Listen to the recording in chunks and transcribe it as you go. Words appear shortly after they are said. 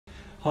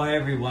Hi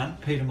everyone,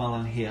 Peter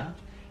Mullen here.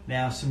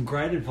 Now, some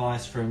great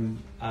advice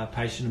from a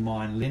patient of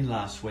mine, Lynn,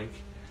 last week.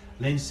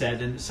 Lynn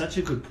said, and it's such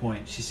a good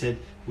point, she said,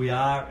 we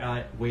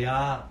are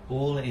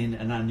all in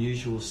an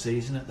unusual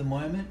season at the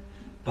moment,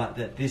 but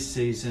that this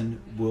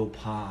season will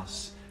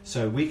pass.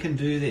 So we can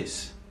do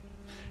this.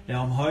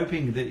 Now, I'm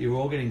hoping that you're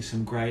all getting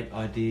some great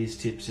ideas,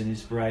 tips and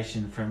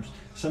inspiration from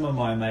some of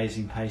my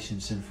amazing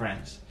patients and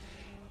friends,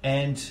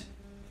 and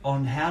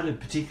on how to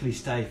particularly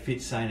stay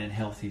fit, sane and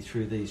healthy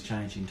through these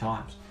changing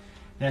times.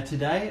 Now,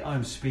 today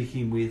I'm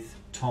speaking with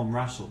Tom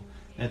Russell.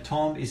 Now,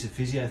 Tom is a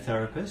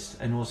physiotherapist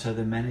and also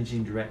the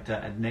managing director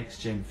at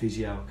NextGen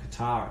Physio at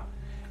Katara.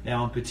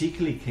 Now, I'm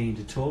particularly keen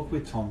to talk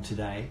with Tom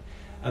today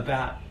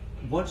about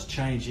what's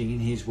changing in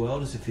his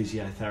world as a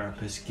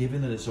physiotherapist,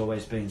 given that it's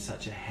always been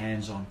such a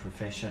hands-on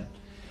profession.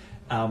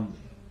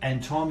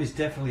 And Tom is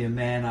definitely a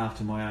man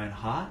after my own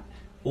heart.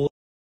 All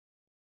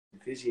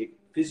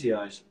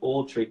physios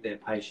all treat their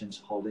patients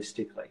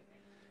holistically.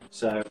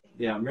 So,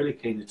 yeah, I'm really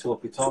keen to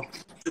talk with Tom.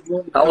 Good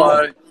morning,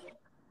 Hello. Tom.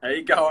 How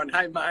you going?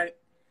 Hey, mate.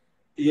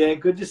 Yeah,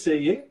 good to see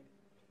you.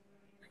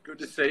 Good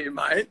to see you,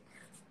 mate.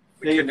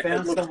 Yeah, you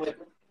found somewhere.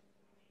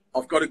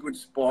 I've got a good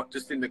spot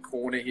just in the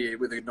corner here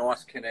with a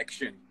nice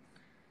connection.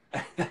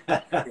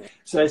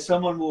 So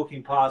someone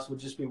walking past will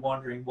just be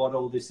wondering what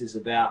all this is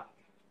about.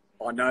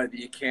 I know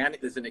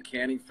there's an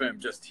accounting firm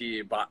just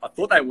here, but I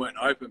thought they weren't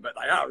open, but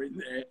they are in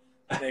there.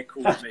 They're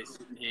cool with me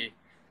sitting here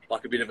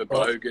like a bit of a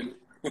bogan.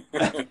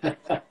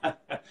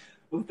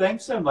 Well,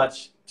 thanks so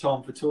much,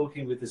 Tom, for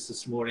talking with us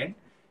this morning.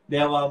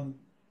 Now,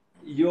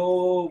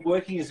 you're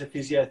working as a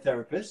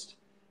physiotherapist.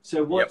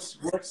 So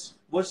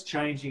what's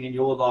changing in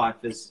your life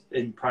as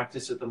in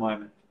practice at the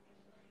moment?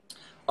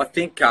 I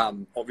think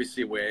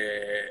obviously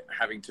we're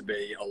having to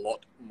be a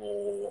lot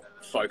more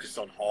focused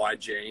on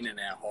hygiene and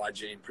our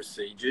hygiene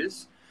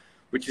procedures,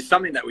 which is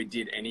something that we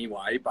did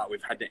anyway, but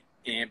we've had to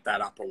amp that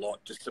up a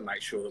lot just to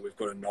make sure that we've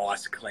got a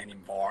nice, clean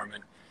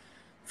environment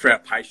for our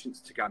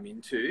patients to come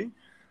into.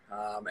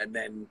 And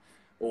then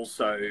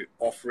also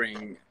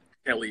offering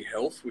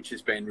telehealth, which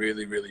has been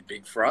really, really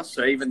big for us.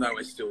 So even though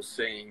we're still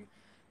seeing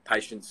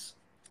patients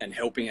and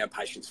helping our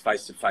patients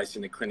face-to-face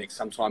in the clinic,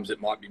 sometimes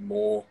it might be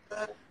more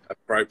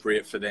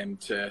appropriate for them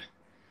to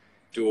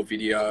do a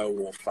video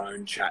or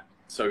phone chat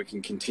so we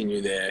can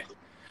continue their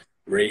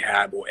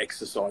rehab or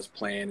exercise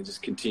plan and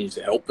just continue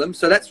to help them.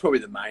 So that's probably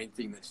the main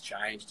thing that's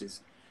changed,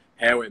 is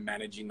how we're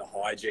managing the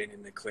hygiene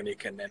in the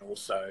clinic and then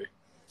also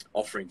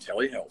offering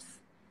telehealth.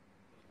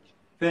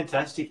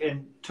 Fantastic.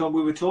 And Tom,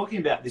 we were talking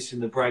about this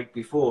in the break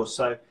before.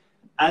 So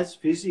as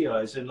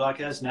physios and like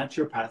as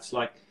naturopaths,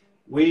 like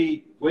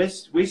we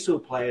still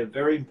play a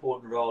very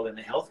important role in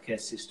the healthcare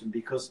system,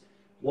 because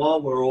while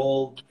we're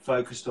all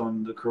focused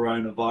on the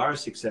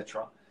coronavirus,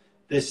 etc.,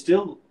 there's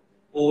still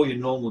all your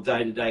normal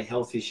day-to-day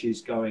health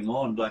issues going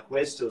on. Like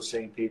we're still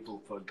seeing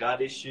people for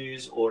gut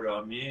issues,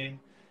 autoimmune,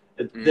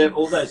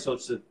 all those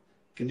sorts of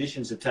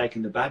conditions have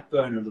taken the back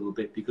burner a little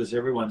bit because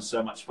everyone's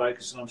so much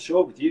focused. And I'm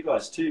sure with you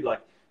guys too, like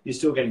you're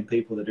still getting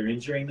people that are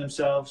injuring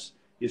themselves.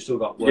 You've still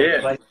got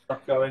workplace stuff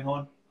going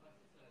on.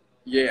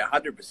 Yeah,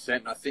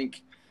 100%. I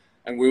think,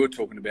 and we were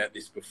talking about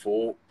this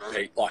before,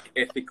 Pete, like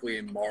ethically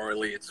and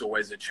morally, it's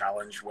always a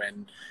challenge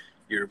when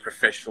you're a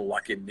professional,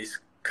 like in this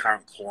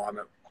current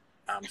climate,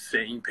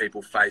 seeing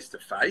people face to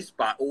face.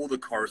 But all the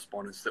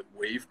correspondence that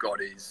we've got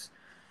is,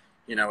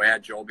 you know, our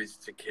job is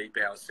to keep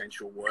our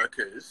essential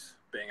workers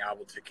being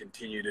able to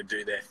continue to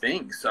do their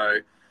thing. So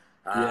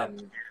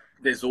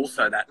there's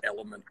also that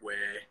element where,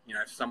 you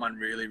know, if someone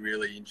really,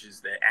 really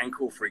injures their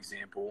ankle, for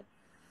example,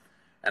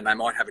 and they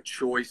might have a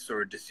choice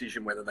or a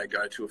decision whether they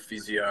go to a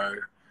physio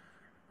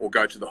or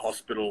go to the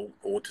hospital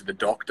or to the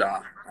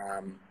doctor,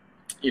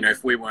 you know,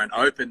 if we weren't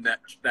open,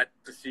 that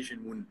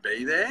decision wouldn't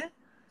be there.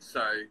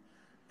 So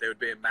there would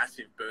be a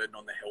massive burden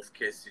on the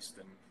healthcare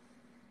system.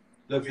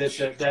 Look,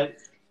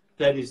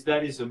 that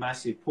is a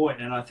massive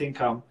point, and I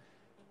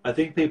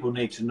think people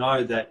need to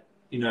know that,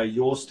 you know,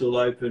 you're still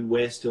open,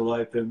 we're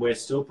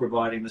still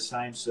providing the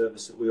same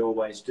service that we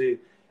always do,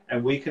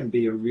 and we can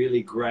be a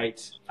really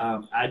great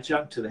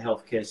adjunct to the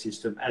healthcare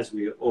system, as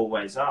we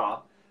always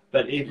are,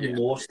 but even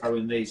more so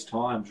in these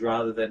times,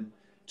 rather than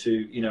to,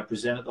 you know,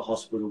 present at the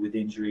hospital with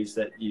injuries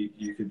that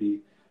you could be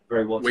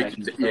very well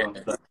taken care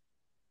of. But,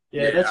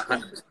 that's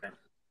 100%.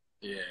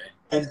 Yeah.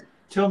 And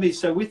tell me,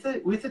 so with the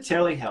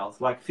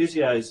telehealth, like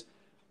physios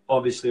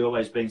obviously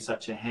always been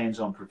such a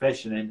hands-on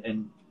profession,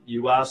 and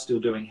you are still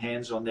doing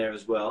hands-on there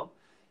as well.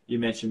 You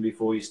mentioned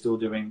before you're still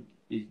doing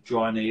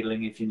dry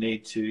needling if you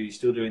need to. You're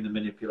still doing the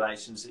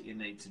manipulations that you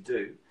need to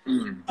do.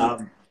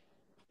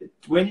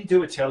 When you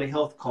do a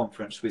telehealth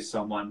conference with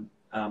someone,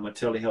 a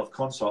telehealth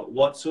consult,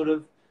 what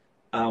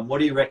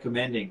are you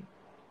recommending?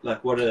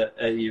 Like, what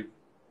are you?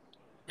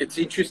 It's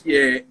interesting.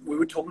 Yeah, we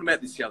were talking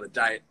about this the other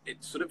day.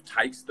 It sort of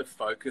takes the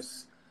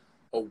focus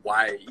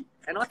away,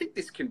 and I think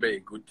this can be a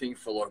good thing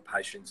for a lot of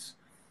patients.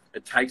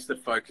 It takes the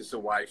focus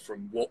away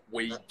from what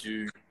we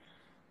do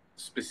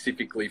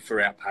specifically for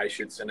our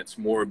patients, and it's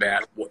more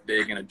about what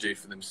they're going to do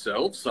for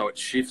themselves. So it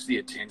shifts the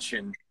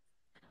attention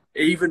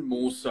even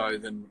more so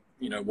than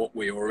you know, what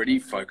we already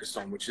focus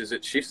on, which is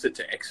it shifts it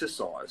to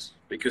exercise,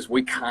 because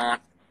we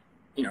can't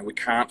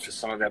for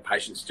some of our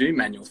patients do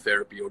manual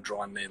therapy or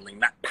dry needling,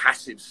 that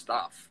passive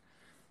stuff.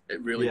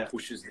 It really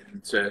pushes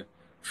them to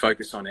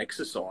focus on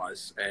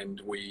exercise,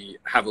 and we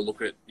have a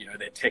look at, you know,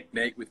 their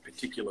technique with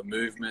particular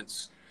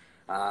movements,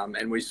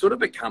 and we sort of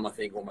become, I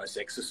think, almost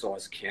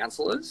exercise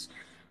counsellors,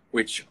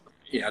 which,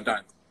 you know, I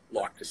don't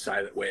like to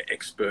say that we're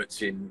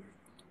experts in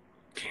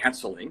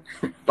counselling,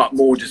 but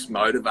more just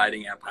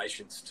motivating our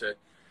patients to,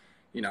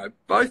 you know,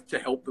 both to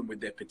help them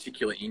with their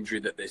particular injury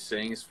that they're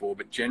seeing us for,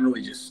 but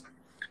generally just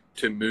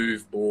to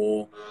move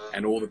more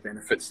and all the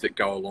benefits that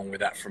go along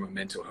with that from a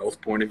mental health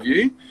point of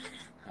view.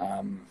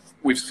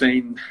 We've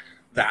seen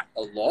that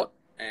a lot,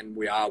 and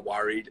we are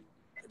worried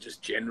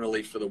just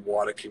generally for the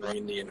wider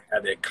community and how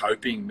they're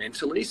coping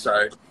mentally.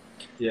 So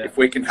if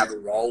we can have a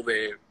role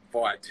there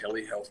via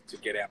telehealth to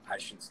get our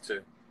patients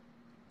to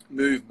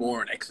move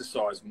more and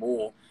exercise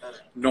more,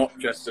 not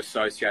just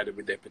associated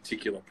with their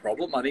particular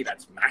problem, I think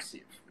that's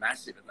massive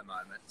at the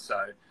moment.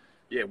 So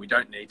yeah, we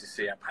don't need to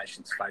see our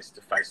patients face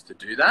to face to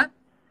do that.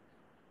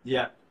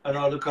 Yeah, and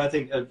look, I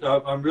think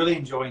I'm really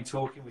enjoying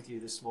talking with you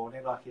this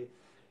morning. Like,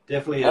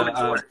 definitely,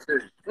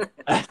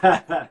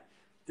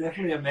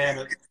 definitely a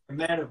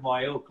man of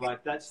my ilk.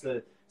 Like, that's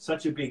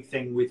such a big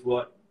thing with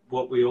what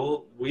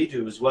we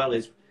do as well,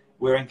 is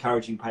we're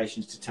encouraging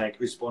patients to take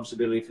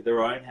responsibility for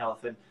their own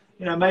health. And,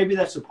 you know, maybe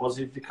that's a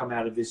positive to come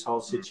out of this whole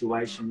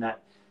situation,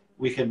 that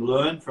we can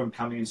learn from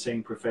coming and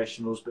seeing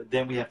professionals, but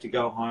then we have to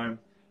go home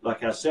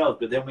like ourselves.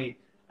 But then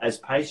as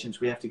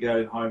patients, we have to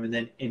go home and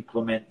then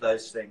implement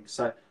those things.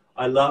 So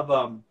I love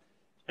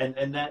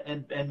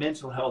and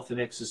mental health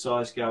and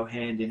exercise go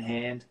hand in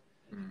hand,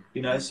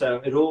 you know.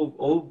 So it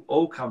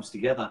all comes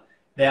together.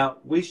 Now,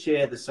 we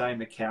share the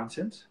same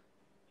accountant.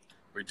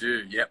 We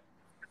do. Yep.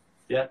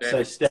 Yeah.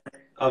 So Steph,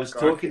 I was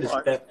talking to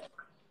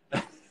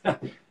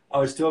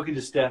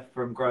Steph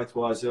from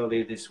GrowthWise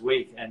earlier this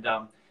week, and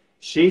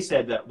she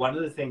said that one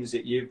of the things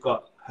that you've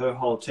got her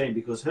whole team,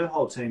 because her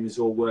whole team is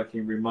all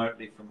working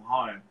remotely from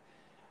home,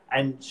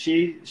 and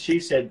she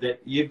said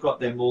that you've got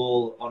them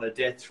all on a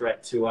death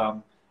threat to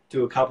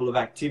a couple of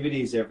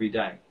activities every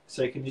day.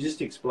 So can you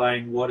just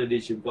explain what it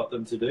is you've got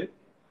them to do?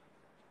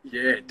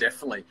 Yeah,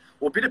 definitely.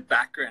 Well, a bit of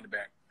background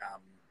about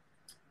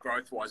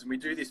GrowthWise, and we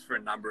do this for a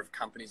number of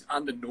companies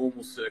under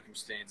normal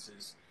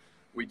circumstances.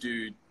 We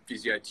do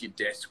physio to your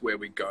desk, where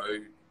we go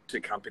to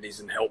companies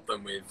and help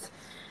them with,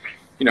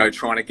 you know,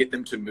 trying to get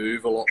them to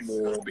move a lot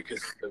more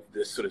because of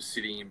the sort of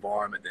sitting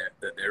environment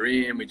that they're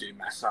in. We do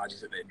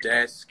massages at their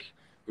desk,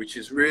 which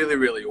is really,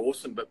 really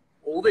awesome. But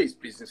all these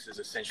businesses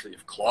essentially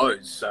have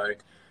closed. So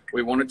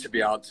we wanted to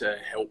be able to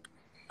help,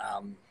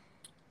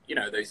 you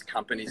know, these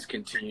companies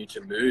continue to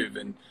move.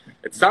 And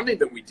it's something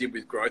that we did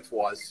with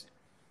GrowthWise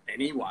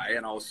anyway.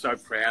 And I was so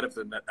proud of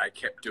them that they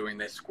kept doing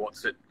their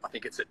squats I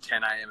think it's at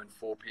 10 a.m. and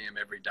 4 p.m.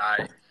 every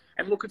day.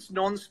 And look, it's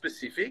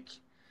non-specific,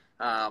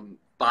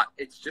 but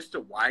it's just a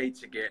way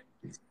to get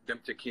them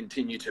to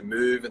continue to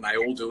move, and they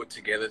all do it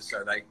together.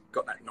 So they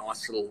got that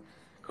nice little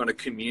kind of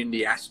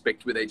community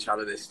aspect with each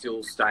other. They're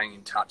still staying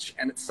in touch,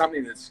 and it's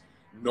something that's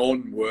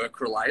non-work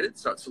related.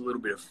 So it's a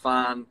little bit of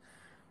fun.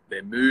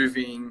 They're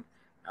moving.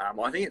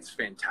 I think it's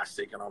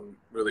fantastic, and I'm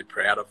really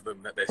proud of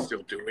them that they're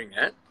still doing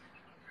it.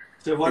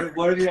 So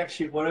what have you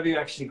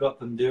actually got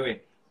them doing?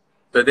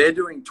 So they're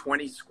doing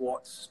 20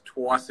 squats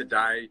twice a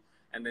day,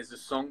 and there's a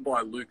song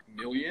by Luke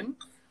Million,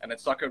 and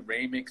it's like a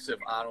remix of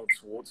Arnold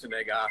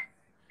Schwarzenegger.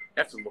 You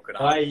have to look it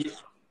up.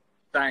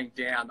 Staying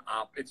down,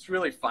 up. It's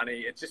really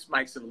funny. It just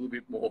makes it a little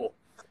bit more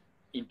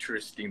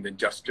interesting than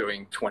just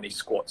doing 20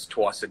 squats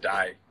twice a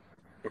day.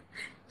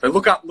 So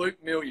look up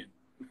Luke Million.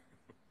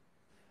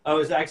 I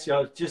was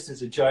just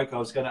as a joke, I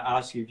was going to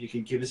ask you if you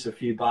could give us a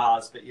few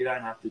bars, but you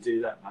don't have to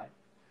do that, mate.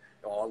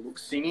 Oh, look,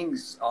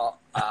 singing's,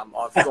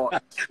 I've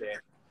got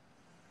Steph.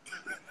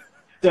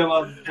 So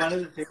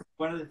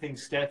one of the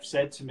things Steph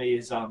said to me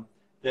is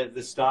that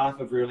the staff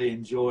have really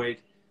enjoyed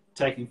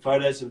taking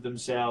photos of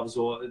themselves,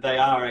 or they're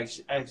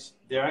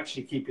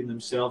actually keeping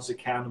themselves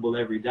accountable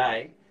every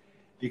day,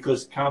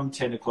 because come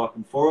 10 o'clock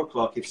and 4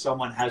 o'clock, if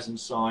someone hasn't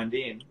signed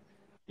in,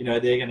 you know,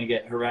 they're going to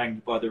get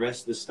harangued by the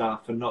rest of the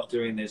staff for not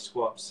doing their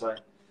squats. So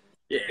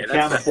yeah,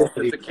 that's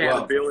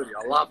accountability.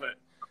 I love it.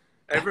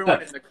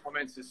 Everyone in the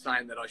comments is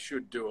saying that I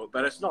should do it,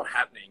 but it's not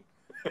happening.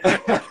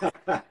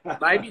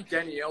 Maybe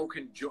Danielle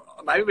can join.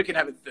 Maybe we can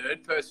have a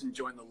third person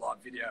join the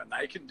live video and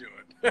they can do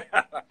it.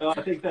 Well,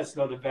 I think that's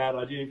not a bad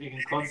idea if you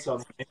can con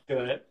someone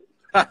into it.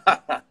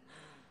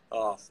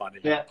 Oh, funny.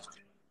 Yeah,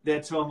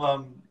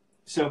 Tom.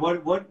 So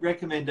what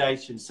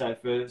recommendations? So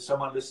for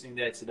someone listening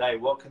there today,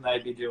 what can they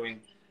be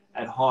doing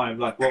at home?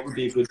 Like, what would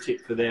be a good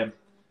tip for them,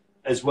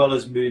 as well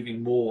as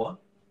moving more?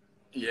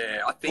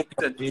 Yeah, I think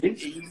the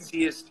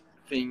easiest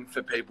thing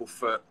for people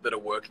that are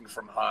working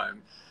from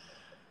home,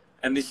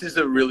 and this is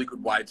a really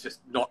good way to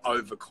not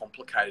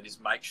overcomplicate it, is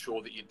make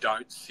sure that you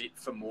don't sit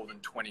for more than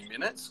 20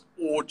 minutes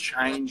or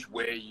change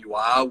where you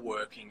are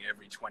working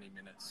every 20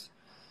 minutes.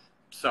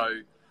 So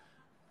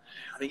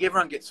think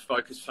everyone gets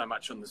focused so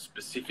much on the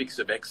specifics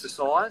of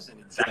exercise and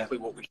exactly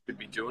what we should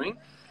be doing.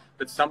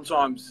 But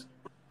sometimes,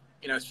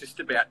 it's just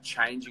about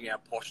changing our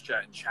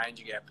posture and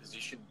changing our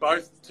position,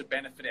 both to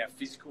benefit our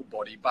physical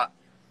body, but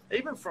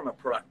even from a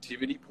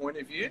productivity point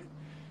of view.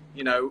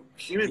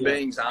 Human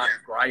beings aren't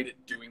great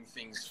at doing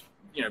things,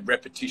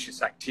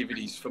 repetitious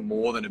activities for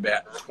more than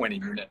about 20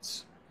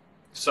 minutes.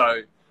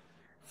 So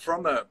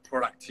from a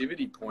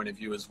productivity point of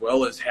view, as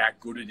well as how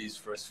good it is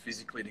for us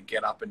physically to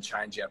get up and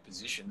change our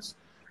positions,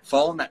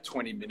 following that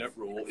 20-minute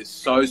rule is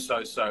so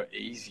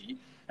easy.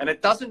 And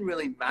it doesn't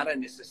really matter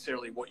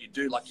necessarily what you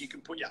do. Like, you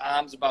can put your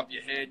arms above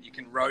your head, you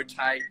can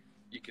rotate,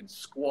 you can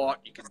squat,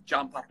 you can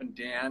jump up and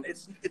down.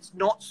 It's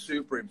not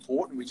super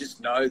important. We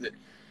just know that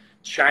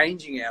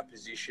changing our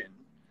position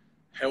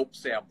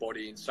helps our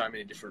body in so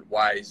many different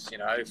ways,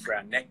 for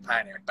our neck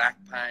pain, our back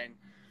pain,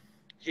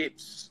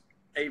 hips,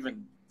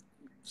 even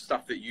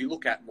stuff that you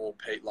look at more,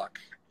 Pete, like,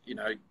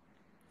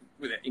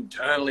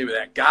 internally with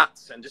our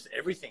guts and just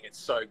everything. It's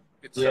so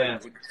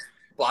good.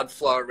 Blood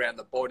flow around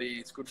the body.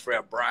 It's good for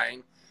our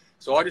brain.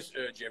 So I just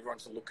urge everyone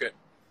to look at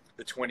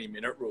the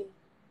 20-minute rule.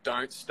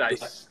 Don't stay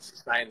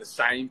in the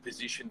same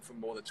position for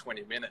more than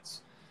 20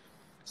 minutes.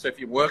 So if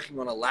you're working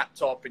on a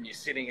laptop and you're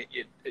sitting at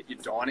your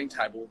dining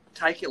table,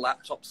 take your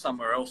laptop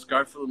somewhere else,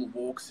 go for a little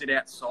walk, sit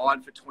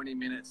outside for 20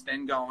 minutes,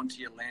 then go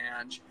onto your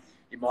lounge.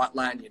 You might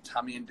lay on your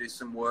tummy and do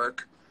some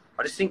work.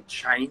 I just think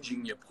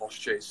changing your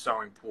posture is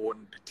so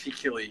important,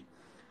 particularly,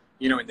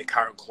 in the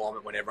current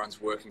climate when everyone's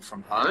working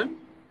from home.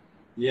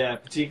 Yeah,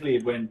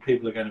 particularly when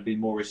people are going to be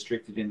more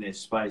restricted in their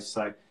space.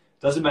 So it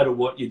doesn't matter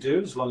what you do,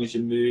 as long as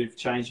you move,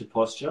 change your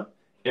posture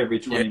every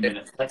 20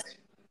 minutes.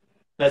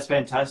 That's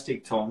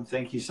fantastic, Tom.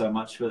 Thank you so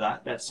much for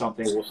that. That's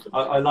something awesome.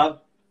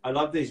 I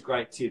love these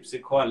great tips.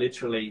 That quite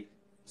literally,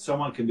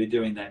 someone can be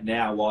doing that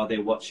now while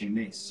they're watching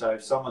this. So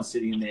if someone's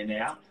sitting in there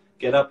now,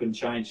 get up and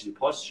change your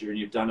posture, and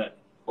you've done it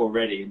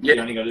already. And you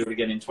only got to do it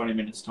again in 20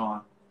 minutes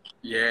time.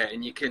 Yeah,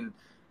 and you can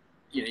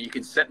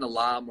set an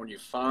alarm on your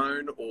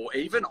phone, or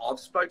even I've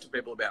spoke to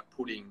people about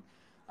putting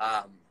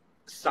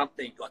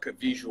something like a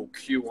visual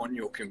cue on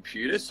your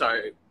computer. So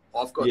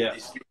I've got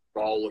this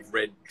roll of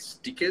red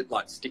sticker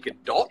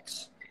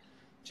dots.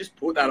 Just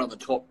put that on the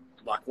top,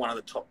 like one of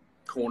the top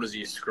corners of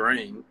your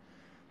screen,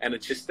 and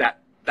it's just that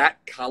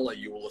colour,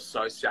 you will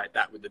associate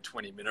that with the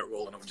 20-minute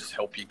rule, and it will just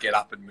help you get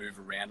up and move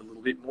around a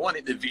little bit more. I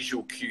think the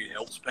visual cue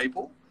helps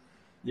people.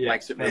 Yeah,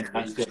 makes it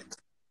fantastic.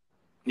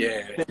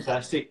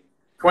 Fantastic.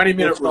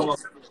 20-minute rule.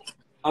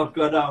 I've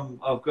got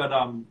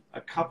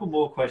a couple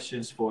more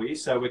questions for you.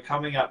 So we're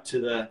coming up to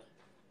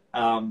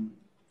the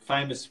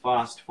famous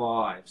Fast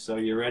Five. So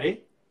you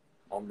ready?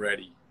 I'm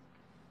ready.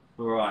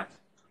 All right.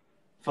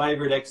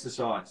 Favorite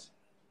exercise?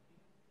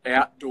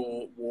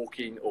 Outdoor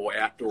walking or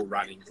outdoor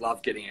running.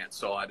 Love getting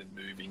outside and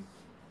moving.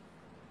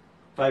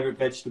 Favorite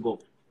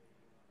vegetable?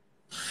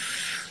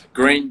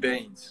 Green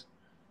beans.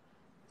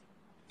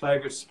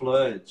 Favorite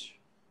splurge?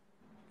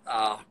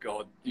 Oh,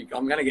 God,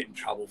 I'm going to get in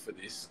trouble for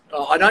this.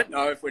 I don't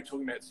know if we're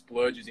talking about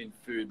splurges in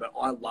food, but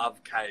I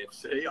love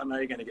KFC. I know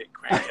you're going to get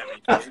cranky at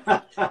me too.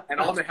 And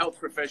I'm a health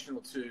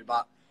professional too,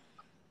 but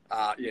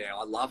I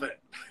love it.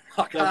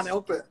 I can't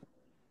help it.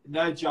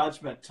 No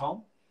judgment,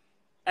 Tom.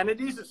 And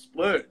it is a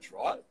splurge,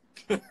 right?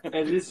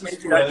 It is a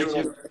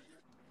splurge.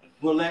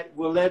 We'll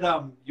let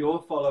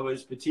your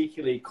followers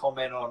particularly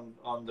comment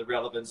on the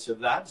relevance of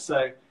that.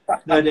 So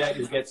no doubt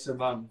you'll get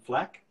some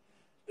flack.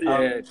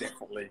 Yeah,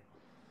 definitely.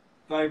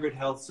 Favorite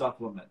health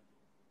supplement?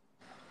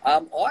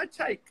 I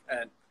take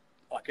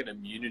an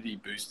immunity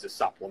booster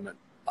supplement.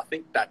 I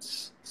think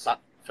that's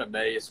for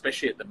me,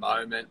 especially at the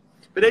moment.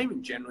 But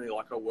even generally,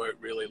 I work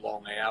really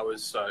long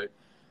hours, so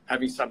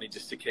having something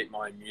just to keep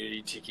my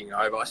immunity ticking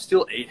over. I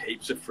still eat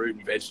heaps of fruit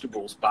and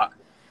vegetables, but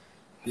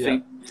I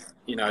think,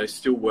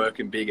 still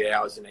working big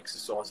hours and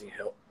exercising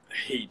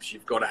heaps,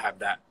 you've got to have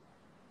that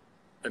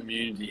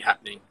immunity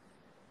happening.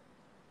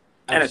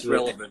 And it's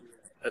relevant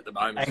at the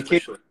moment,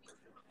 especially.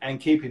 And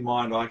keep in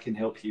mind, I can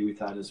help you with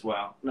that as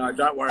well. No,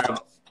 don't worry.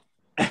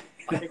 I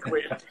think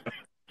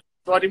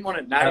so I didn't want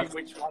to name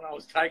which one I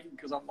was taking,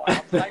 because I'm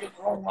taking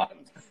the wrong one.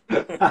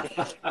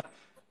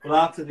 Well,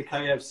 after the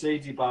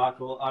KFC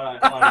debacle, I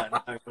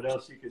don't know what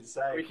else you can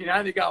say. We can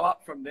only go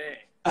up from there.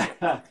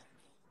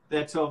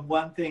 That's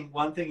one thing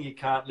you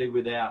can't live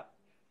without.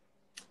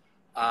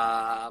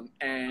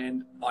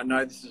 And I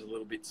know this is a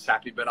little bit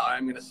sappy, but I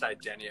am going to say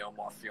Danielle,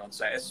 my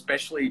fiance,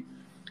 especially.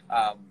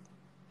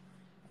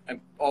 And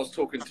I was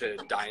talking to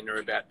Dana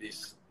about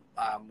this.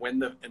 When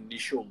the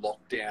initial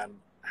lockdown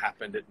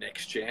happened at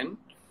NextGen,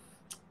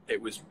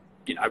 it was,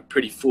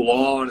 pretty full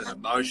on and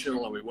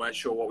emotional, and we weren't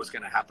sure what was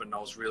going to happen. I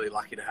was really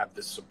lucky to have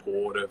the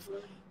support of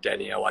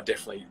Danielle. I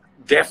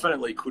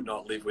definitely could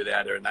not live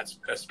without her, and that's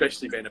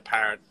especially been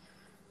apparent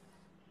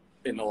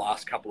in the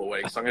last couple of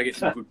weeks. So I'm going to get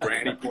some good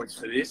brownie points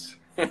for this.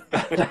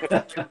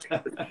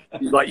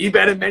 He's like, you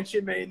better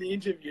mention me in the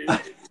interview.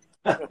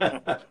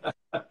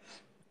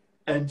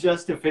 And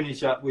just to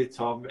finish up with,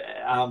 Tom,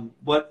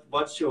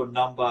 what's your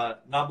number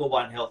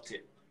one health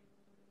tip?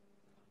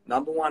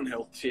 Number one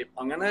health tip,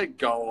 I'm going to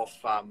go off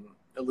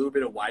a little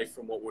bit away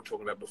from what we were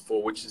talking about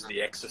before, which is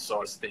the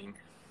exercise thing.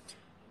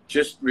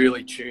 Just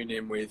really tune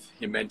in with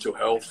your mental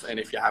health, and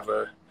if you have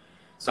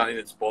something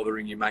that's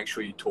bothering you, make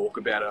sure you talk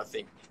about it. I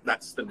think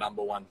that's the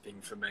number one thing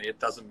for me. It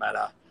doesn't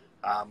matter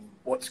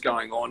what's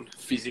going on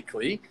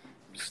physically.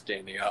 I'm just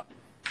standing up.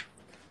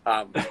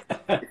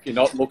 If you're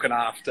not looking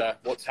after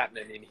what's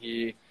happening in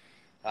here,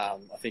 I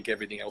think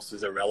everything else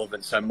is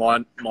irrelevant. So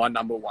my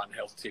number one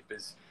health tip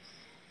is,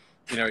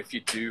 if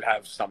you do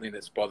have something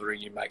that's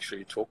bothering you, make sure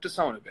you talk to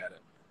someone about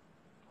it.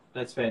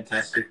 That's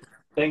fantastic.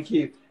 Thank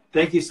you.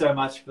 Thank you so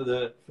much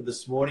for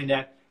this morning.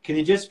 Now, can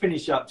you just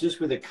finish up just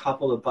with a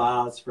couple of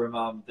bars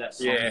from that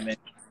song? Yeah.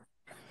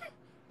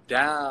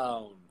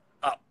 Down,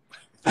 up,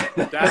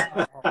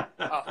 down,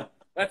 up.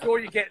 That's all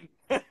you're getting.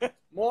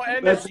 More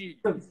energy.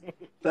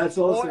 That's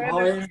awesome.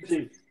 High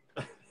energy.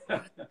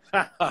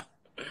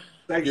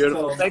 Thanks,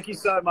 Beautiful. Tom. Thank you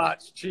so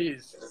much.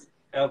 Cheers.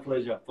 Our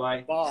pleasure.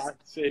 Bye. Bye.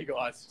 See you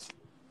guys.